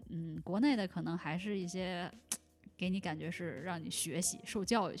馆，国内的可能还是一些。给你感觉是让你学习、受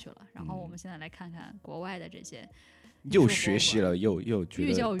教育去了，然后我们现在来看看国外的这些，又学习了，又觉得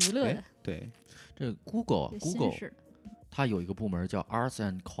寓教于乐的。对，这个 Google， 它有一个部门叫 Arts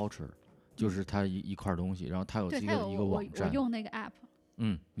and Culture， 就是它一块东西，然后它有一个网站。我用那个 app。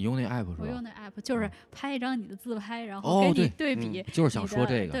你用那个 app 是吧？我用那 app， 就是拍一张你的自拍，然后给你对比。就是想说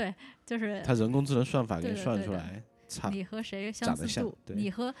这个。对，就是它人工智能算法给你算出来，你和谁相似度？你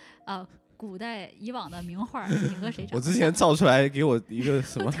和古代以往的名画，你和谁长？我之前照出来给我一个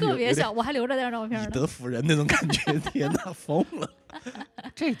什么特别像，我还留着那张照片呢。以德服人那种感觉，天哪，疯了！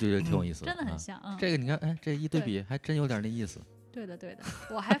这觉得挺有意思的，真的很像。这个你看，哎，这一对比还真有点那意思。对的，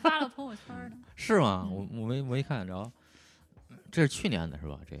我还发了朋友圈呢。是吗？我没看着。这是去年的是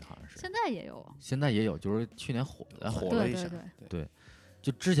吧？这个好像是。现在也有，就是去年火了一下。对，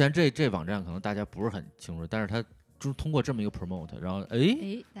就之前这网站可能大家不是很清楚，但是它。就通过这么一个 promote， 然后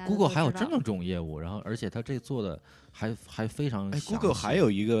Google 还有这么种业务，然后而且它这做的还非常详细。Google 还有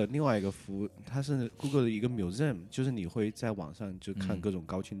另外一个服务，它是 Google 的一个 museum， 就是你会在网上就看各种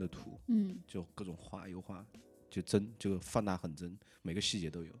高清的图，就各种油画，就放大很真，每个细节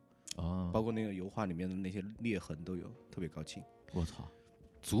都有，包括那个油画里面的那些裂痕都有，特别高清。我操，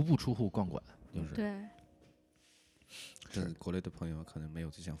足不出户逛馆就是。对。这国内的朋友可能没有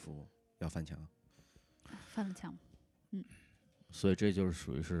这项服务，要翻墙。翻了墙。所以这就是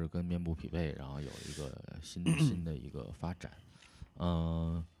属于是跟面部匹配，然后有一个新的一个发展。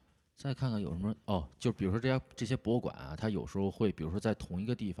再看看有什么就比如说这些博物馆啊，它有时候会，比如说在同一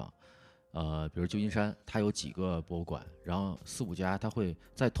个地方，比如旧金山，它有几个博物馆，然后4、5家，它会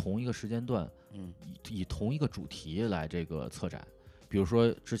在同一个时间段，以同一个主题来这个策展。比如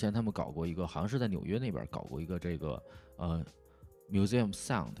说之前他们搞过一个，好像是在纽约那边搞过一个这个Museum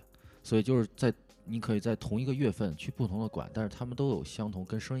Sound， 所以就是你可以在同一个月份去不同的馆，但是他们都有相同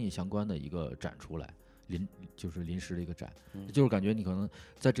跟声音相关的一个展出来，就是临时的一个展，就是感觉你可能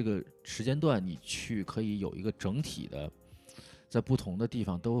在这个时间段你去可以有一个整体的，在不同的地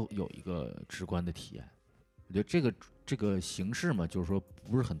方都有一个直观的体验。我觉得这个形式嘛，就是说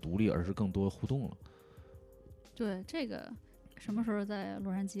不是很独立，而是更多互动了。对，这个什么时候在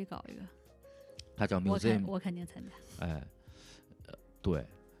洛杉矶搞一个？它叫 Museum， 我肯定参加。对。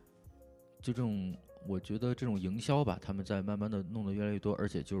就这种，我觉得这种营销吧，他们在慢慢的弄得越来越多，而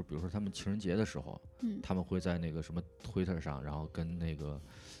且就是比如说他们情人节的时候，他们会在那个什么 Twitter 上，然后跟那个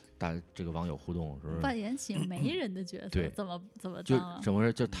这个网友互动，是不是扮演起媒人的角色？对，怎么就怎么回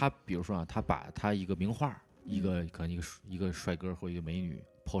事？就他比如说啊，他把他一个名画，可能一个帅哥或一个美女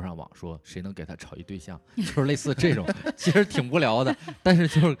抛上网，说谁能给他找一对象，就是类似这种，其实挺无聊的，但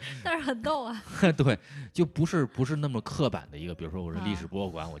是很逗啊。对，就不是那么刻板的一个，比如说我是历史博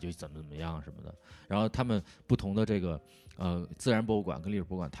物馆，我就怎么样什么的。然后他们不同的这个自然博物馆跟历史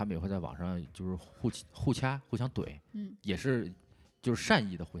博物馆，他们也会在网上就是互掐、互相怼，也是就是善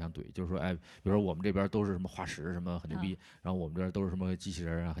意的互相怼，就是说比如说我们这边都是什么化石什么很牛逼，然后我们这边都是什么机器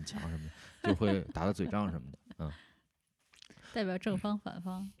人啊很强什么的，就会打打嘴仗什么的，代表正方反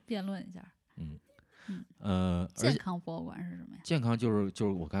方辩论一下。健康博物馆是什么呀？健康就是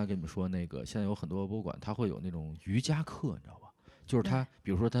我刚才跟你们说那个，现在有很多博物馆，它会有那种瑜伽课，你知道吧？就是它，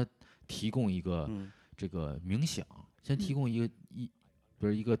比如说它提供一个这个冥想，先提供比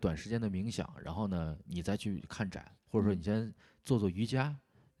如一个短时间的冥想，然后呢，你再去看展，或者说你先做瑜伽，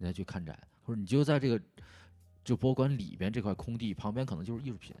你再去看展，或者你就在这个就博物馆里边这块空地旁边可能就是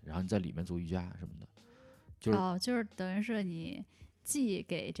艺术品，然后你在里面做瑜伽什么的。就是等于是你既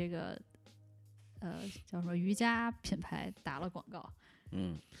给这个叫什么瑜伽品牌打了广告，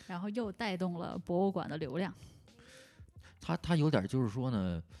然后又带动了博物馆的流量。它有点就是说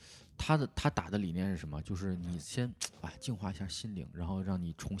呢，他打的理念是什么？就是你先净化一下心灵，然后让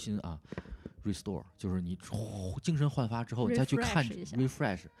你重新restore， 就是你精神焕发之后，你再去看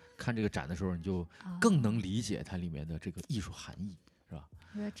refresh 看这个展的时候，你就更能理解它里面的这个艺术含义，是吧？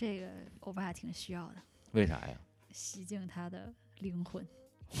我觉得这个欧巴挺需要的。为啥呀？洗净他的灵魂。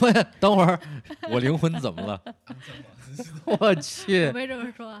喂，等会儿，我灵魂怎么了？我去，我没这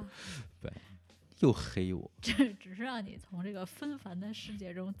么说啊。对，又黑我。这只是让你从这个纷繁的世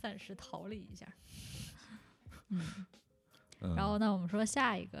界中暂时逃离一下。然后呢，我们说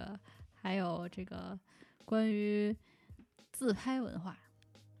下一个，还有这个关于自拍文化。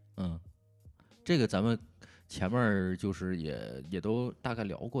这个咱们前面就是也都大概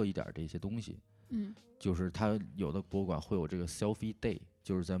聊过一点这些东西。就是它有的博物馆会有这个 selfie day，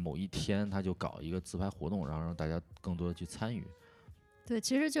 就是在某一天他就搞一个自拍活动，然后让大家更多的去参与。对，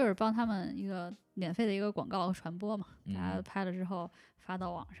其实就是帮他们一个免费的一个广告传播嘛，大家拍了之后发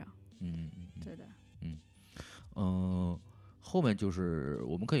到网上。对的。后面就是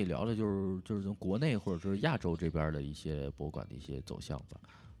我们可以聊的就是从国内或者是亚洲这边的一些博物馆的一些走向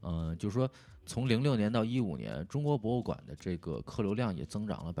吧。就是说从06年到15年，中国博物馆的这个客流量也增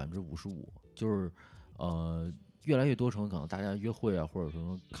长了55%，就是越来越多成可能大家约会或者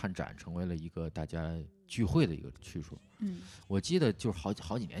说看展成为了一个大家聚会的一个去处。我记得就是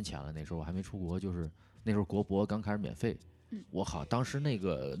好几年前了，那时候我还没出国，就是那时候国博刚开始免费。我靠，当时那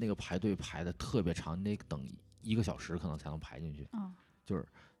个排队排的特别长，你得等1个小时可能才能排进去。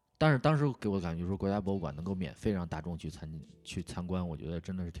但是当时给我感觉说，国家博物馆能够免费让大众去参观，我觉得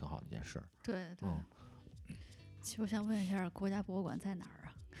真的是挺好的一件事儿。对。其实我想问一下，国家博物馆在哪儿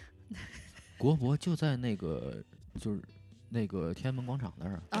啊？国博就在就是那个天安门广场那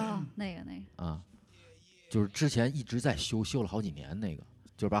儿那个就是之前一直在修了好几年，那个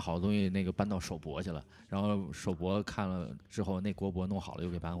就是把好多东西搬到首博去了，然后首博看了之后，那国博弄好了又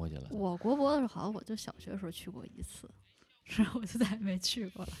给搬回去了。我国博的时候好像我就小学的时候去过1次，然后我就再也没去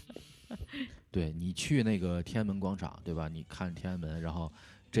过了。对，你去那个天安门广场，对吧？你看天安门，然后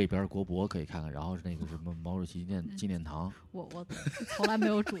这边国博可以看看，然后是那个什么毛主席纪念堂。我从来没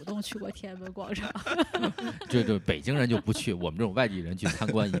有主动去过天安门广场。就北京人就不去，我们这种外地人去参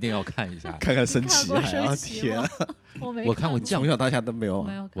观一定要看一下，看看升旗。天啊！我看过从小到大都没有。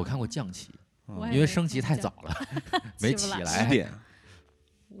我看过降旗，因为升旗太早了，没起来。几点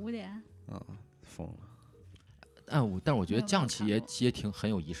？5点。疯了。但是我觉得降旗也很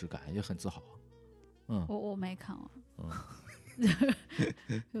有仪式感，也很自豪。我没看过。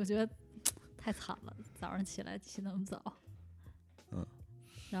我觉得太惨了，早上起来起那么早。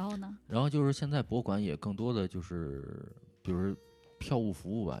然后呢？然后就是现在博物馆也更多的就是，比如票务服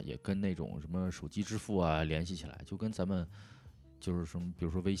务吧，也跟那种什么手机支付联系起来，就跟咱们就是什么，比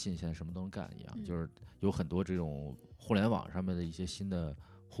如说微信现在什么都能干一样，就是有很多这种互联网上面的一些新的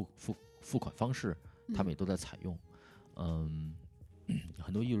付款方式，他们也都在采用。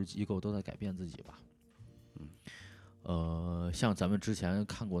很多艺术机构都在改变自己吧。像咱们之前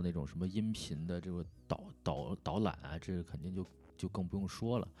看过那种什么音频的这个导览这个肯定就更不用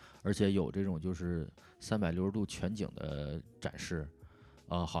说了，而且有这种就是360度全景的展示。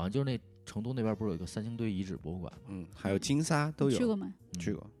好像就是那成都那边不是有一个三星堆遗址博物馆吗？还有金沙都有。去过没？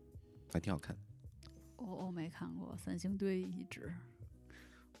去过，还挺好看。我没看过三星堆遗址，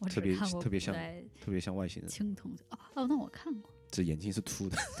我特别像外星人。青铜那我看过。这眼睛是凸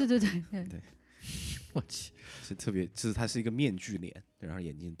的。对。我去，是特别，就是它是一个面具脸，然后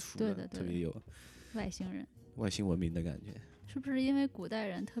眼睛凸的，对，特别有外星人、外星文明的感觉。是不是因为古代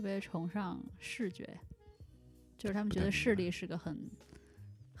人特别崇尚视觉，就是他们觉得视力是个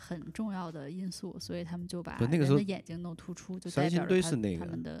很重要的因素，所以他们就把人的眼睛弄突出，就代表着他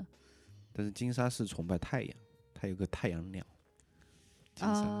们的。但是金沙是崇拜太阳，它有个太阳鸟。金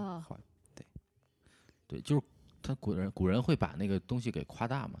沙对，就是他古人会把那个东西给夸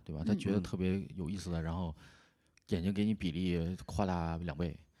大嘛，对吧？他觉得特别有意思的，然后眼睛给你比例夸大2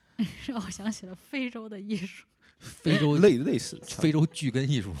倍。让我想起了非洲的艺术。非洲类似非洲巨根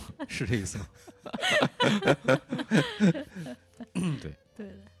艺术是这意思吗？对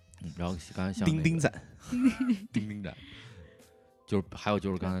的。然后刚才像钉钉展，钉钉展，就是还有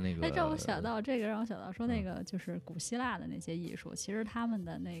就是刚才那个。让我想到说那个就是古希腊的那些艺术，其实他们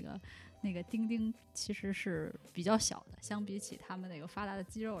的那个钉钉其实是比较小的，相比起他们那个发达的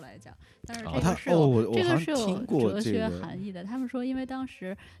肌肉来讲，但是这个是有哲学含义的。他们说，因为当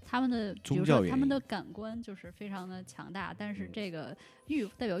时他们的比如说他们的感官就是非常的强大，但是这个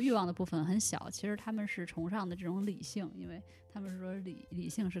代表欲望的部分很小。其实他们是崇尚的这种理性，因为他们是说理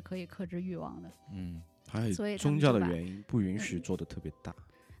性是可以克制欲望的。还有宗教的原因不允许做的特别大。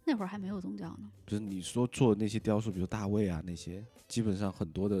那会儿还没有宗教呢。就是你说做那些雕塑，比如大卫啊那些，基本上很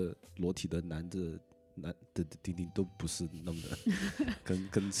多的裸体的男的钉钉都不是那么的，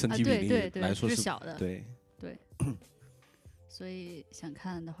跟身体比例来说是小的。对。所以想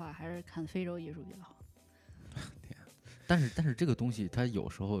看的话，还是看非洲艺术比较好。但是这个东西它有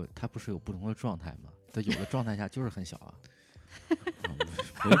时候它不是有不同的状态吗？它有的状态下就是很小啊。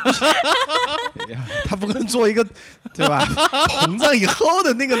他不可能做一个，对吧？膨胀以后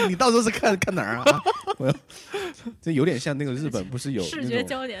的那个，你到时候是看哪儿啊？这有点像那个日本，不是有视觉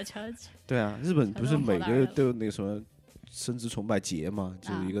焦点全？对啊，日本不是每个月都有那个什么生殖崇拜节嘛？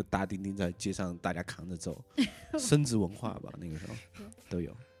就是一个大钉钉在街上，大家扛着走，生殖文化吧，那个时候都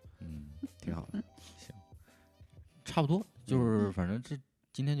有，挺好的。行，差不多就是反正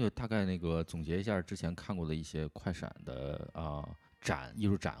今天就大概那个总结一下之前看过的一些快闪的艺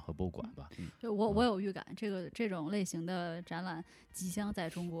术展和博物馆吧。就我有预感，这种类型的展览即将在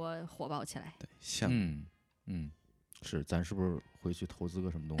中国火爆起来。对，是，咱是不是回去投资个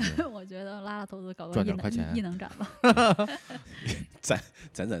什么东西？我觉得拉投资搞个赚点快钱，异能展吧。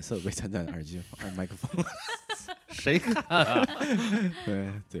展耳设备，展耳机，麦克风，谁看？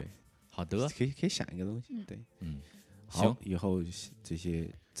对，好的，可以想一个东西，对，行，以后这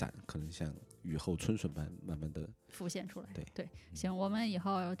些展可能像雨后春笋般慢慢的浮现出来。对，行，我们以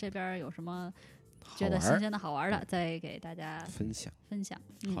后这边有什么觉得新鲜的好玩的，再给大家分享。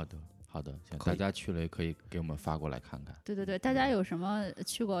好的，行，大家去了也可以给我们发过来看看。对，大家有什么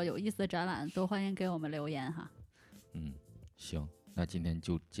去过有意思的展览，都欢迎给我们留言哈。行，那今天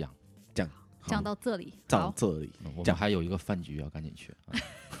就讲到这里，到这里，我们还有一个饭局要赶紧去。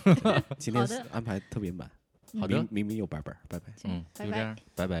今天安排特别满。好的，明有拜拜。拜拜，就这样，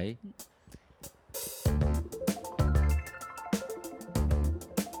拜拜。